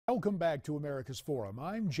Welcome back to America's Forum.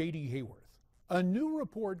 I'm J.D. Hayworth. A new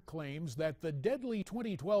report claims that the deadly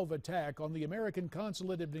 2012 attack on the American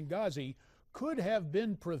consulate in Benghazi could have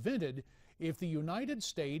been prevented if the United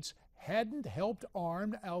States hadn't helped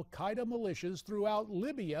arm al-Qaeda militias throughout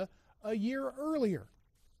Libya a year earlier.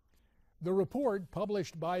 The report,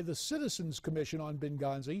 published by the Citizens Commission on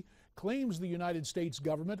Benghazi, claims the United States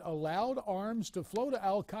government allowed arms to flow to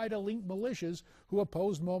al-Qaeda-linked militias who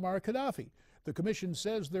opposed Muammar Gaddafi. The commission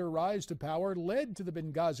says their rise to power led to the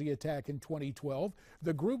Benghazi attack in 2012.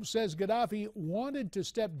 The group says Gaddafi wanted to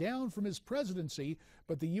step down from his presidency,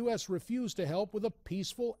 but the U.S. refused to help with a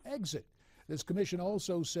peaceful exit. This commission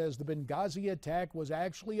also says the Benghazi attack was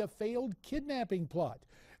actually a failed kidnapping plot.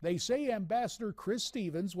 They say Ambassador Chris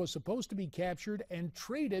Stevens was supposed to be captured and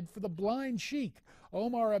traded for the blind sheik,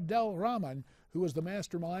 Omar Abdel Rahman, who was the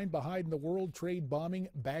mastermind behind the World Trade bombing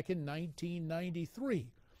back in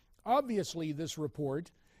 1993. Obviously, this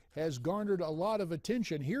report has garnered a lot of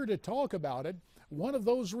attention. Here to talk about it, one of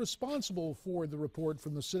those responsible for the report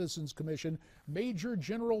from the Citizens Commission, Major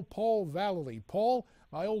General Paul Vallely. Paul,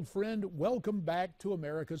 my old friend, welcome back to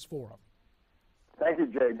America's Forum. Thank you,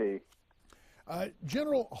 J.D.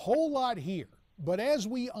 General, a whole lot here, but as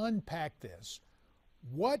we unpack this,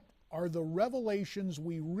 what are the revelations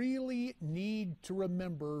we really need to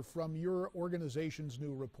remember from your organization's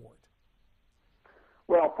new report?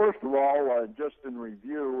 Well, first of all, just in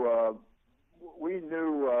review, we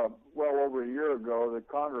knew well over a year ago that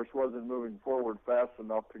Congress wasn't moving forward fast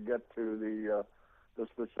enough to get to the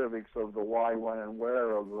specifics of the why, when, and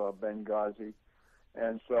where of Benghazi.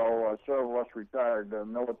 And so several of us retired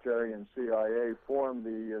military and CIA formed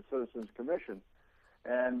the Citizens Commission.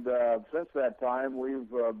 And since that time, we've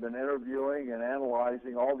been interviewing and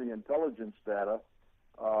analyzing all the intelligence data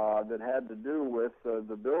that had to do with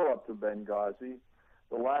the build-up to Benghazi,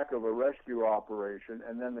 the lack of a rescue operation,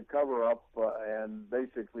 and then the cover-up and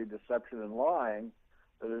basically deception and lying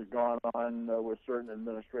that has gone on with certain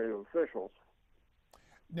administrative officials.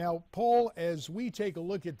 Now, Paul, as we take a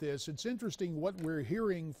look at this, it's interesting what we're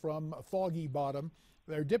hearing from Foggy Bottom.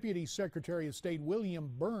 Their Deputy Secretary of State,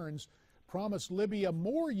 William Burns, promised Libya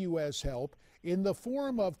more U.S. help in the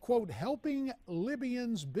form of, quote, helping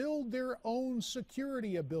Libyans build their own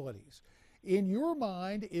security abilities. In your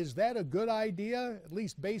mind, is that a good idea, at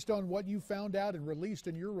least based on what you found out and released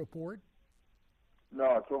in your report?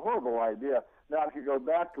 No, it's a horrible idea. Now, if you go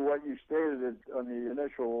back to what you stated on the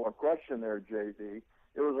initial question there, J.D.,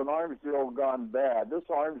 it was an arms deal gone bad. This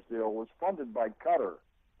arms deal was funded by Qatar,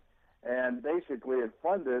 and basically it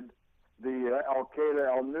funded the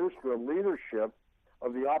al-Qaeda, al-Nusra leadership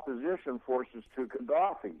of the opposition forces to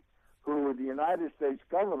Gaddafi, who the United States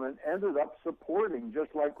government ended up supporting, just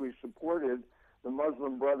like we supported the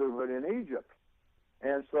Muslim Brotherhood in Egypt.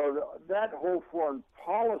 And so that whole foreign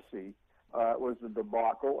policy was a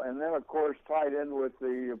debacle, and then, of course, tied in with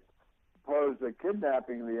the proposed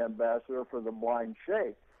kidnapping of the ambassador for the blind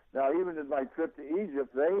sheikh. Now, even in my trip to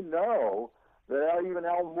Egypt, they know that even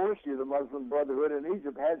al-Mursi, the Muslim Brotherhood in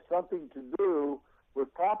Egypt, had something to do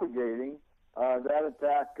with propagating that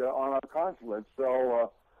attack on our consulate.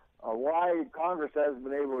 So why Congress hasn't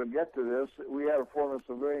been able to get to this, we had to form a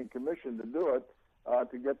civilian commission to do it,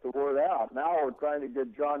 to get the word out. Now we're trying to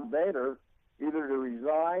get John Boehner either to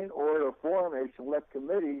resign or to form a select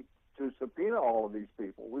committee to subpoena all of these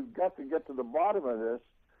people. We've got to get to the bottom of this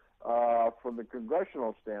from the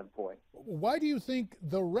congressional standpoint. Why do you think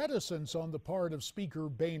the reticence on the part of Speaker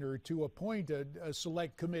Boehner to appoint a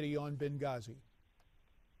select committee on Benghazi?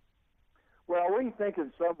 Well, we think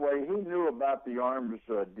in some way he knew about the arms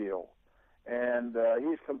deal, and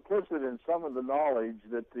he's complicit in some of the knowledge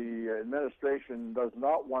that the administration does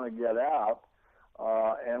not want to get out,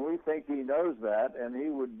 and we think he knows that, and he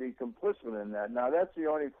would be complicit in that. Now, that's the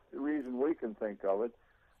only reason we can think of it.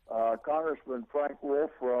 Congressman Frank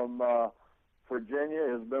Wolf from Virginia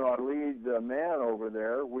has been our lead man over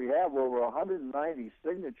there. We have over 190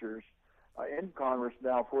 signatures in Congress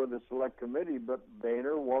now for the select committee, but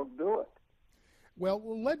Boehner won't do it.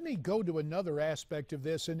 Well, let me go to another aspect of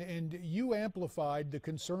this, and you amplified the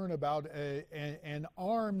concern about an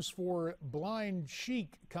arms for blind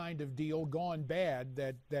sheik kind of deal gone bad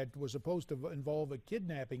that was supposed to involve a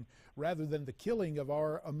kidnapping rather than the killing of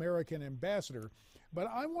our American ambassador. But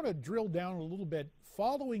I want to drill down a little bit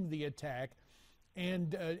following the attack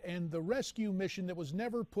and the rescue mission that was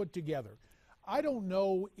never put together. I don't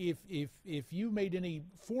know if you made any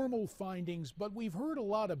formal findings, but we've heard a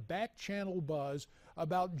lot of back channel buzz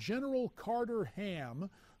about General Carter Ham,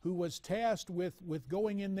 who was tasked with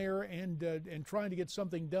going in there and trying to get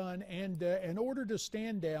something done, and in order to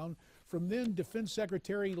stand down from then Defense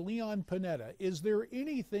Secretary Leon Panetta. Is there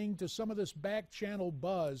anything to some of this back-channel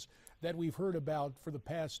buzz that we've heard about for the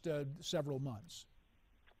past several months?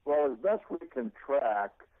 Well, as best we can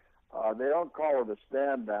track, they don't call it a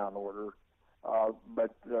stand-down order,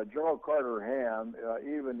 but General Carter Ham,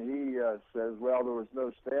 even he says, well, there was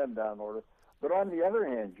no stand-down order. But on the other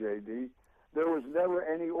hand, J.D., there was never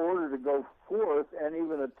any order to go forth and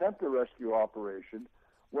even attempt a rescue operation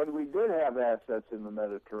when we did have assets in the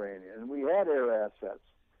Mediterranean, and we had air assets.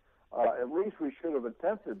 At least we should have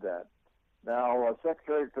attempted that. Now,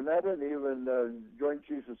 Secretary Panetta and even Joint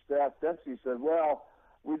Chiefs of Staff Dempsey said, well,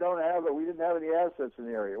 we didn't have any assets in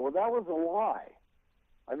the area. Well, that was a lie.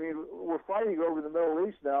 I mean, we're fighting over the Middle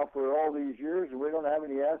East now for all these years, and we don't have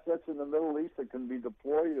any assets in the Middle East that can be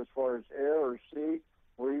deployed as far as air or sea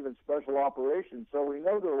or even special operations. So we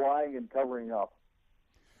know they're lying and covering up.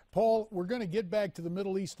 Paul, we're going to get back to the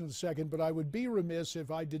Middle East in a second, but I would be remiss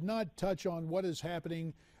if I did not touch on what is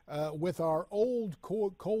happening with our old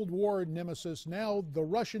Cold War nemesis, now the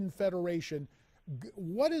Russian Federation.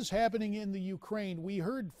 What is happening in the Ukraine? We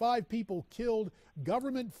heard 5 people killed,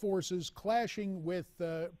 government forces clashing with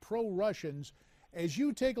pro-Russians. As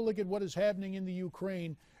you take a look at what is happening in the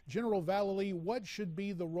Ukraine, General Vallely, what should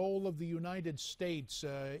be the role of the United States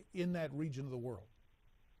in that region of the world?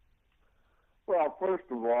 Well, first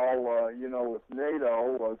of all, with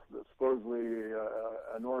NATO, supposedly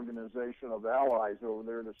an organization of allies over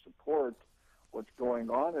there to support what's going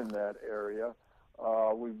on in that area,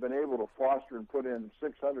 we've been able to foster and put in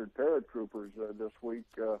 600 paratroopers this week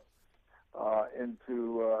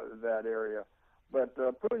into that area. But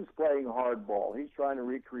Putin's playing hardball. He's trying to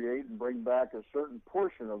recreate and bring back a certain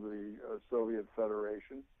portion of the Soviet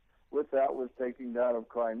Federation. With that was taking down of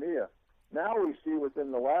Crimea. Now we see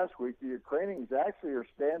within the last week the Ukrainians actually are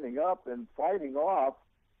standing up and fighting off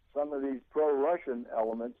some of these pro-Russian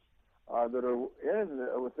elements that are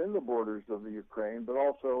within the borders of the Ukraine, but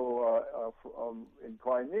also in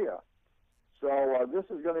Crimea. So this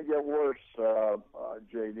is going to get worse,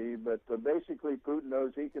 J.D., but basically Putin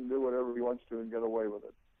knows he can do whatever he wants to and get away with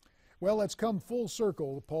it. Well, let's come full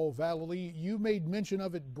circle, Paul Vallely. You made mention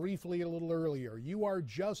of it briefly a little earlier. You are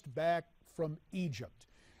just back from Egypt.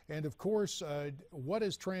 And of course, what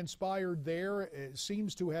has transpired there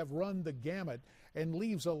seems to have run the gamut and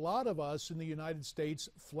leaves a lot of us in the United States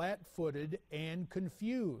flat-footed and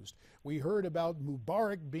confused. We heard about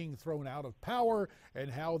Mubarak being thrown out of power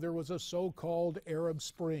and how there was a so-called Arab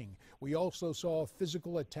Spring. We also saw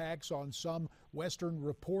physical attacks on some Western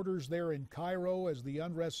reporters there in Cairo as the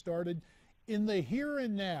unrest started. In the here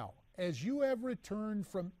and now, as you have returned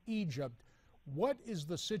from Egypt, what is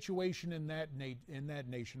the situation in that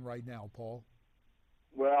nation right now, Paul?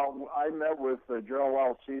 Well, I met with General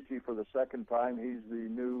al-Sisi for the second time. He's the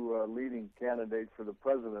new leading candidate for the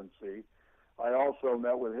presidency. I also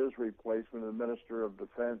met with his replacement, the Minister of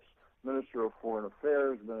Defense, Minister of Foreign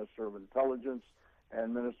Affairs, Minister of Intelligence,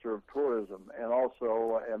 and Minister of Tourism, and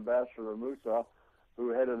also Ambassador Musa,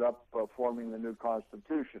 who headed up forming the new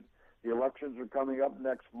Constitution. The elections are coming up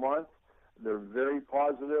next month. They're very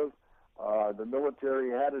positive. The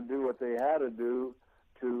military had to do what they had to do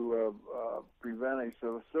to prevent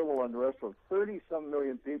a civil unrest of 30-some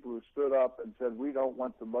million people who stood up and said, we don't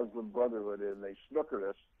want the Muslim Brotherhood in. They snookered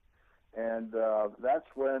us. And that's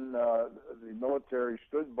when the military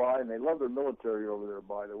stood by, and they love their military over there,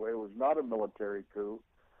 by the way. It was not a military coup,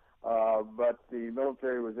 but the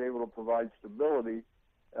military was able to provide stability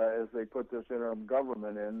as they put this interim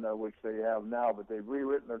government in, which they have now. But they've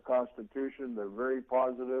rewritten their constitution. They're very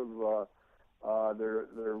positive.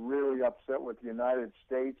 They're really upset with the United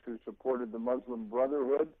States, who supported the Muslim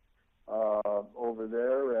Brotherhood over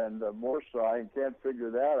there, and Morsi, and can't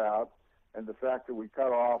figure that out. And the fact that we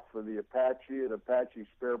cut off for the Apache and Apache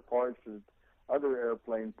spare parts and other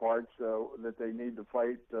airplane parts that they need to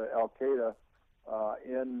fight Al-Qaeda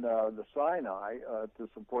in the Sinai to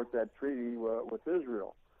support that treaty with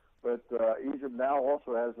Israel. But Egypt now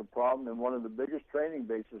also has a problem in one of the biggest training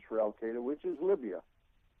bases for Al-Qaeda, which is Libya.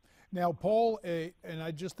 Now, Paul, and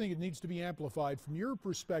I just think it needs to be amplified from your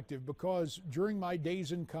perspective, because during my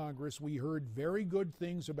days in Congress, we heard very good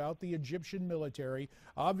things about the Egyptian military,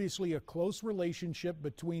 obviously a close relationship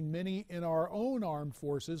between many in our own armed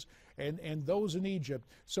forces and those in Egypt.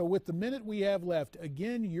 So with the minute we have left,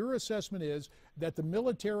 again, your assessment is that the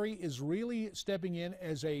military is really stepping in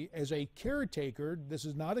as a caretaker. This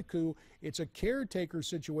is not a coup. It's a caretaker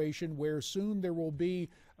situation where soon there will be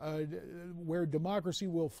where democracy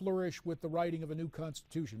will flourish with the writing of a new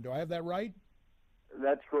constitution. Do I have that right?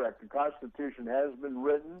 That's correct. The Constitution has been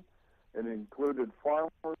written. It included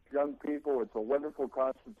farmers, young people. It's a wonderful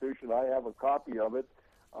Constitution. I have a copy of it.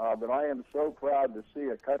 But I am so proud to see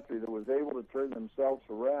a country that was able to turn themselves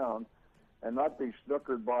around and not be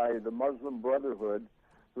snookered by the Muslim Brotherhood,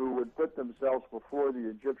 who would put themselves before the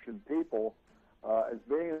Egyptian people as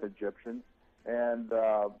being an Egyptian, and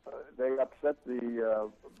they upset the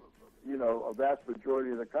a vast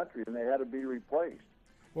majority of the country, and they had to be replaced.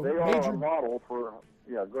 Well, they are a model for.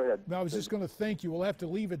 Yeah, go ahead. No, I was just going to thank you. We'll have to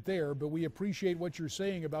leave it there, but we appreciate what you're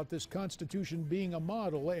saying about this Constitution being a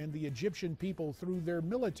model and the Egyptian people, through their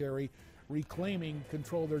military, reclaiming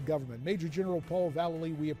control of their government. Major General Paul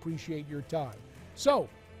Vallely, we appreciate your time. So,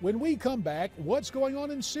 when we come back, what's going on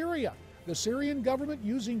in Syria? The Syrian government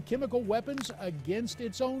using chemical weapons against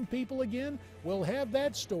its own people again? We'll have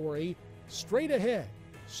that story straight ahead.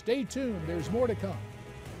 Stay tuned. There's more to come.